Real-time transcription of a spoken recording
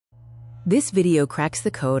This video cracks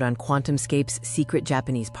the code on QuantumScape's secret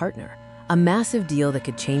Japanese partner, a massive deal that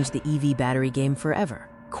could change the EV battery game forever.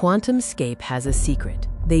 QuantumScape has a secret.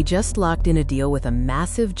 They just locked in a deal with a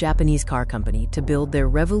massive Japanese car company to build their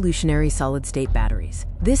revolutionary solid-state batteries.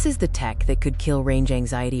 This is the tech that could kill range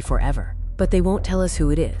anxiety forever, but they won't tell us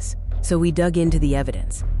who it is. So we dug into the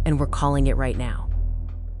evidence, and we're calling it right now.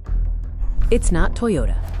 It's not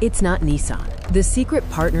Toyota. It's not Nissan. The secret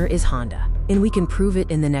partner is Honda, and we can prove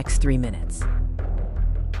it in the next 3 minutes.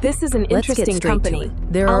 This is an interesting company.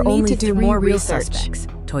 There are only three real research. suspects: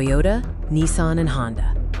 Toyota, Nissan, and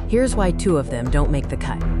Honda. Here's why 2 of them don't make the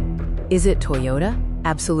cut. Is it Toyota?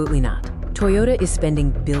 Absolutely not. Toyota is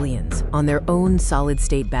spending billions on their own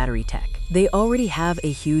solid-state battery tech. They already have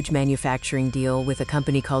a huge manufacturing deal with a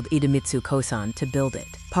company called Idemitsu Kosan to build it.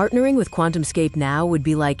 Partnering with QuantumScape now would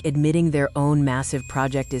be like admitting their own massive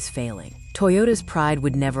project is failing. Toyota's pride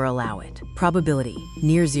would never allow it. Probability,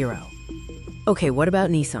 near zero. Okay, what about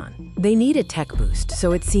Nissan? They need a tech boost,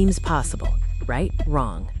 so it seems possible, right?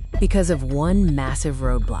 Wrong. Because of one massive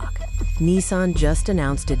roadblock. Nissan just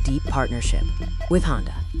announced a deep partnership with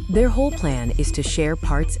Honda. Their whole plan is to share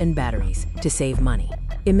parts and batteries to save money.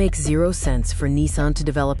 It makes zero sense for Nissan to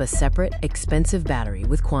develop a separate, expensive battery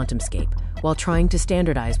with QuantumScape while trying to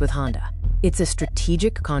standardize with Honda. It's a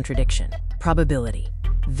strategic contradiction. Probability,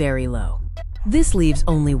 very low. This leaves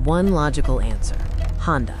only one logical answer: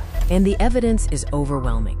 Honda. And the evidence is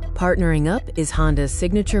overwhelming. Partnering up is Honda's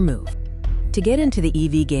signature move. To get into the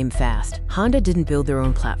EV game fast, Honda didn't build their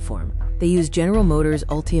own platform. They used General Motors'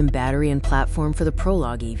 Ultium battery and platform for the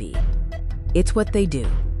Prologue EV. It's what they do.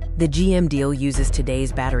 The GM deal uses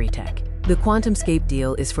today's battery tech. The QuantumScape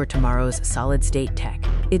deal is for tomorrow's solid-state tech.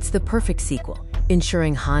 It's the perfect sequel,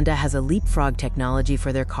 ensuring Honda has a leapfrog technology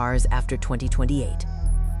for their cars after 2028.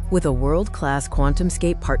 With a world-class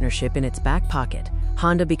QuantumScape partnership in its back pocket,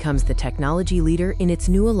 Honda becomes the technology leader in its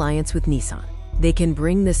new alliance with Nissan. They can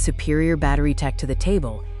bring this superior battery tech to the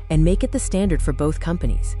table and make it the standard for both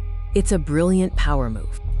companies. It's a brilliant power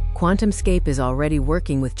move. QuantumScape is already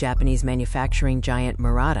working with Japanese manufacturing giant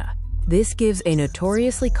Murata. This gives a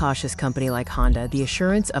notoriously cautious company like Honda the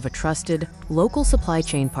assurance of a trusted, local supply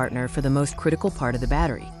chain partner for the most critical part of the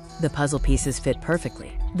battery. The puzzle pieces fit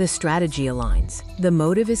perfectly. The strategy aligns. The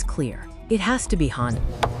motive is clear. It has to be Honda.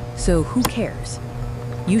 So who cares?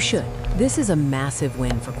 You should. This is a massive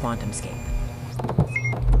win for QuantumScape.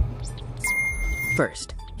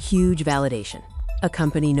 First, huge validation. A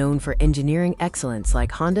company known for engineering excellence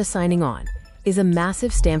like Honda signing on is a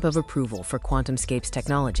massive stamp of approval for QuantumScape's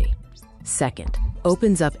technology. Second,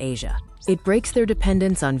 opens up Asia. It breaks their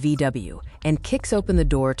dependence on VW and kicks open the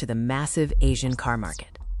door to the massive Asian car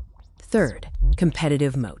market. Third,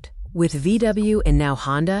 competitive moat. With VW and now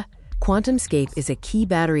Honda, QuantumScape is a key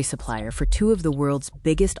battery supplier for 2 of the world's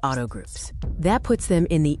biggest auto groups. That puts them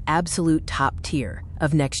in the absolute top tier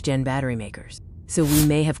of next-gen battery makers. So we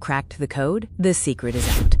may have cracked the code. The secret is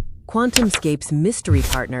out. QuantumScape's mystery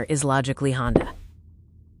partner is logically Honda.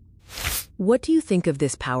 What do you think of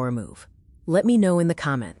this power move? Let me know in the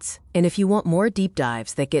comments. And if you want more deep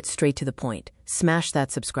dives that get straight to the point, smash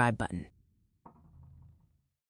that subscribe button.